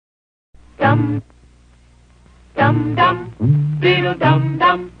Dum, dum, dum, diddle dum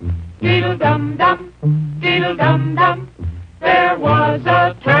dum, diddle dum dum, diddle dum dum. There was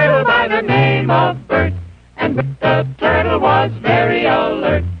a turtle by the name of Bert, and Bert the turtle was very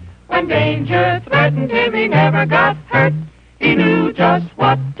alert. When danger threatened him, he never got hurt. He knew just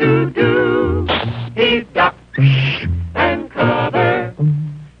what to do. He ducked and cover,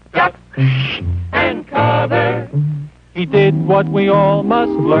 ducked and cover. He did what we all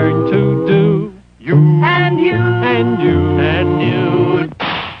must learn to do. You and you and you and you,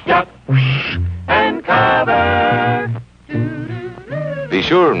 duck and cover. Be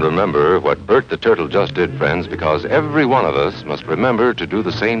sure and remember what Bert the Turtle just did, friends, because every one of us must remember to do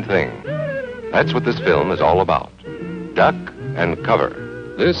the same thing. That's what this film is all about. Duck and cover.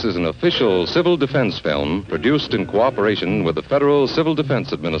 This is an official civil defense film produced in cooperation with the Federal Civil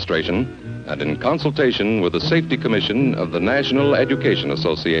Defense Administration and in consultation with the Safety Commission of the National Education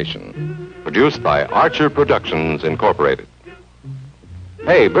Association. Produced by Archer Productions, Incorporated.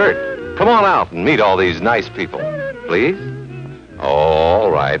 Hey, Bert, come on out and meet all these nice people, please. Oh,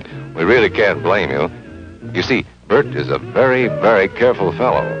 all right. We really can't blame you. You see, Bert is a very, very careful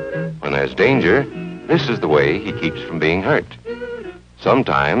fellow. When there's danger, this is the way he keeps from being hurt.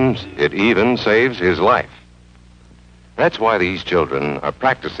 Sometimes it even saves his life. That's why these children are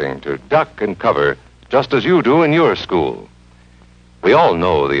practicing to duck and cover just as you do in your school. We all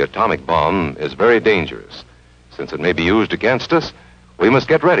know the atomic bomb is very dangerous. Since it may be used against us, we must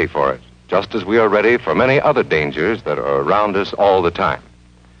get ready for it, just as we are ready for many other dangers that are around us all the time.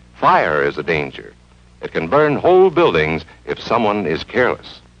 Fire is a danger. It can burn whole buildings if someone is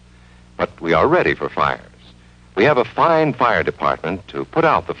careless. But we are ready for fires. We have a fine fire department to put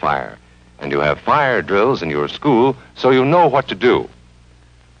out the fire, and you have fire drills in your school so you know what to do.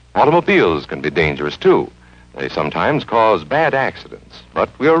 Automobiles can be dangerous, too. They sometimes cause bad accidents, but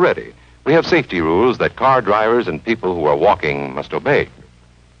we are ready. We have safety rules that car drivers and people who are walking must obey.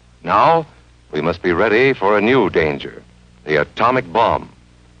 Now, we must be ready for a new danger, the atomic bomb.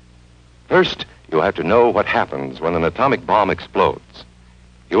 First, you have to know what happens when an atomic bomb explodes.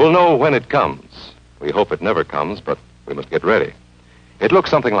 You will know when it comes. We hope it never comes, but we must get ready. It looks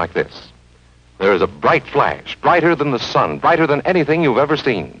something like this. There is a bright flash, brighter than the sun, brighter than anything you've ever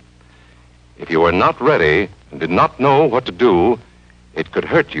seen. If you were not ready and did not know what to do, it could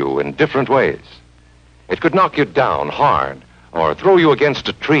hurt you in different ways. It could knock you down hard or throw you against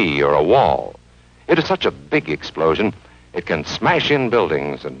a tree or a wall. It is such a big explosion, it can smash in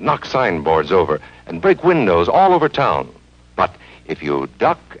buildings and knock signboards over and break windows all over town. But if you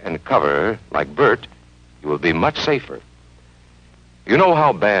duck and cover like Bert, you will be much safer. You know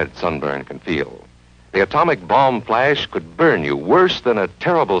how bad sunburn can feel. The atomic bomb flash could burn you worse than a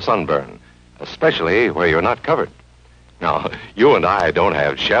terrible sunburn, especially where you're not covered. Now, you and I don't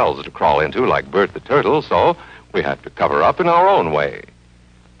have shells to crawl into like Bert the Turtle, so we have to cover up in our own way.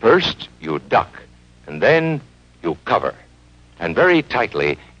 First, you duck, and then you cover. And very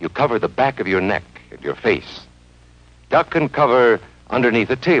tightly, you cover the back of your neck and your face. Duck and cover underneath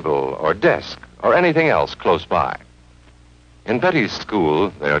a table or desk or anything else close by. In Betty's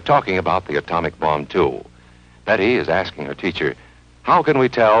school, they are talking about the atomic bomb, too. Betty is asking her teacher, how can we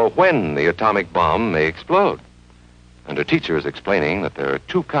tell when the atomic bomb may explode? And her teacher is explaining that there are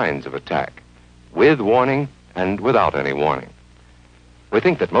two kinds of attack, with warning and without any warning. We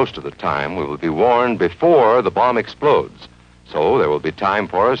think that most of the time we will be warned before the bomb explodes, so there will be time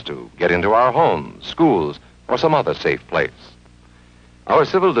for us to get into our homes, schools, or some other safe place. Our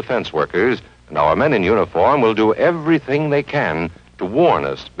civil defense workers and our men in uniform will do everything they can to warn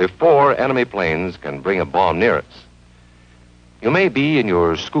us before enemy planes can bring a bomb near us. You may be in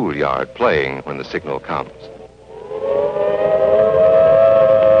your schoolyard playing when the signal comes.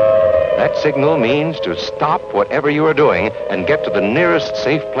 That signal means to stop whatever you are doing and get to the nearest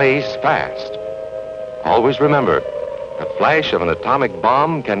safe place fast. Always remember, the flash of an atomic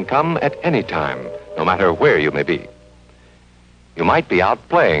bomb can come at any time, no matter where you may be. You might be out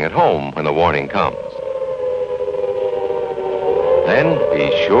playing at home when the warning comes. Then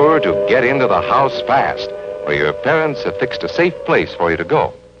be sure to get into the house fast, where your parents have fixed a safe place for you to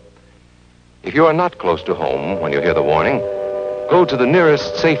go. If you are not close to home when you hear the warning, go to the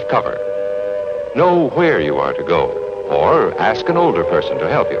nearest safe cover. Know where you are to go, or ask an older person to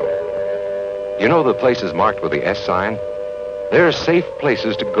help you. You know the places marked with the S sign? They're safe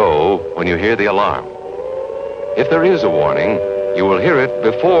places to go when you hear the alarm. If there is a warning, you will hear it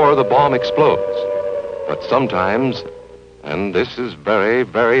before the bomb explodes. But sometimes, and this is very,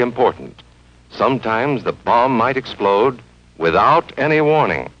 very important, sometimes the bomb might explode without any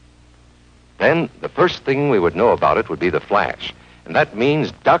warning. Then the first thing we would know about it would be the flash. And that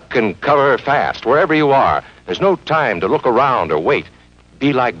means duck and cover fast, wherever you are. There's no time to look around or wait.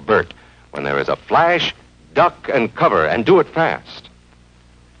 Be like Bert. When there is a flash, duck and cover, and do it fast.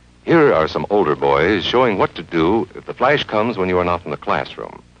 Here are some older boys showing what to do if the flash comes when you are not in the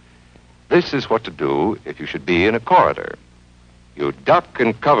classroom. This is what to do if you should be in a corridor. You duck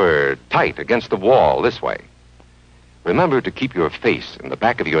and cover tight against the wall this way. Remember to keep your face and the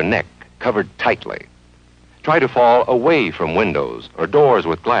back of your neck covered tightly. Try to fall away from windows or doors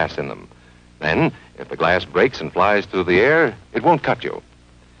with glass in them. Then, if the glass breaks and flies through the air, it won't cut you.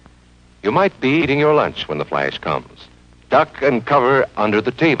 You might be eating your lunch when the flash comes. Duck and cover under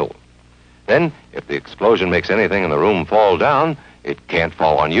the table. Then, if the explosion makes anything in the room fall down, it can't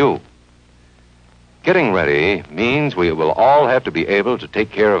fall on you. Getting ready means we will all have to be able to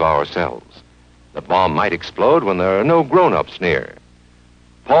take care of ourselves. The bomb might explode when there are no grown-ups near.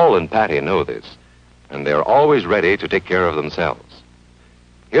 Paul and Patty know this, and they're always ready to take care of themselves.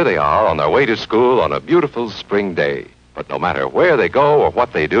 Here they are on their way to school on a beautiful spring day. But no matter where they go or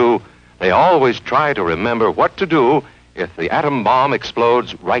what they do, they always try to remember what to do if the atom bomb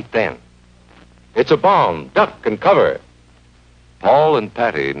explodes right then. It's a bomb. Duck and cover. Paul and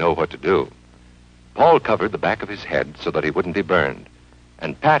Patty know what to do. Paul covered the back of his head so that he wouldn't be burned,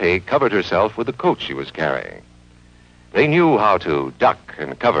 and Patty covered herself with the coat she was carrying. They knew how to duck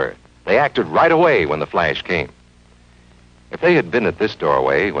and cover. They acted right away when the flash came. If they had been at this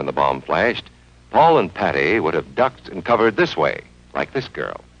doorway when the bomb flashed, Paul and Patty would have ducked and covered this way, like this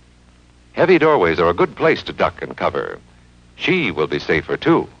girl. Heavy doorways are a good place to duck and cover. She will be safer,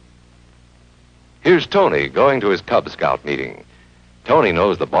 too. Here's Tony going to his Cub Scout meeting. Tony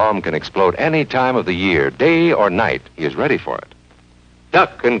knows the bomb can explode any time of the year, day or night. He is ready for it.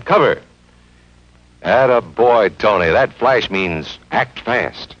 Duck and cover. Atta boy, Tony. That flash means act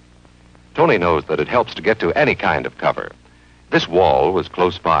fast. Tony knows that it helps to get to any kind of cover. This wall was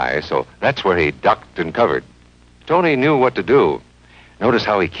close by, so that's where he ducked and covered. Tony knew what to do. Notice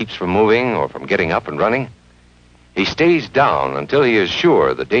how he keeps from moving or from getting up and running? He stays down until he is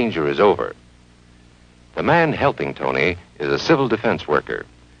sure the danger is over. The man helping Tony is a civil defense worker.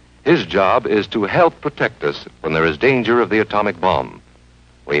 His job is to help protect us when there is danger of the atomic bomb.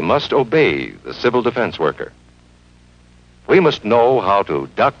 We must obey the civil defense worker. We must know how to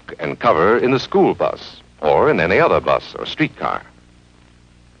duck and cover in the school bus or in any other bus or streetcar.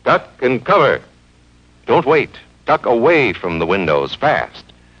 Duck and cover. Don't wait. Duck away from the windows fast.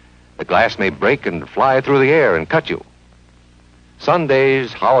 The glass may break and fly through the air and cut you.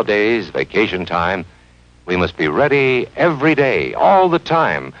 Sundays, holidays, vacation time, we must be ready every day, all the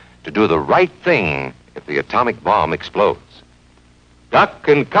time, to do the right thing if the atomic bomb explodes. Duck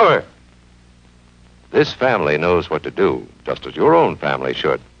and cover. This family knows what to do, just as your own family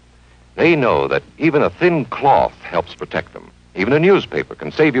should. They know that even a thin cloth helps protect them. Even a newspaper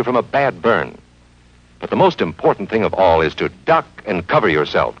can save you from a bad burn. But the most important thing of all is to duck and cover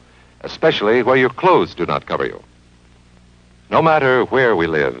yourself, especially where your clothes do not cover you. No matter where we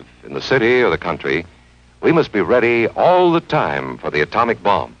live, in the city or the country, we must be ready all the time for the atomic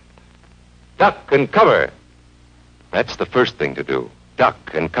bomb. Duck and cover. That's the first thing to do. Duck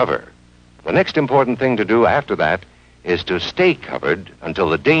and cover. The next important thing to do after that is to stay covered until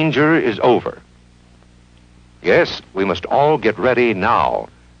the danger is over. Yes, we must all get ready now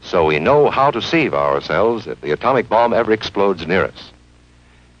so we know how to save ourselves if the atomic bomb ever explodes near us.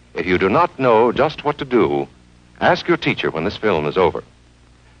 If you do not know just what to do, ask your teacher when this film is over.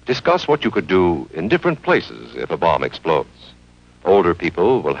 Discuss what you could do in different places if a bomb explodes. Older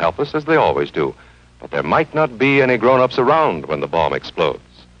people will help us as they always do, but there might not be any grown-ups around when the bomb explodes.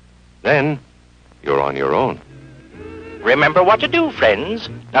 Then, you're on your own. Remember what to do, friends.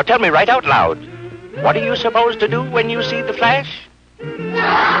 Now tell me right out loud. What are you supposed to do when you see the flash?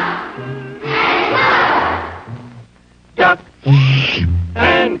 Duck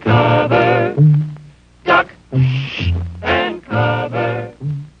and cover. Duck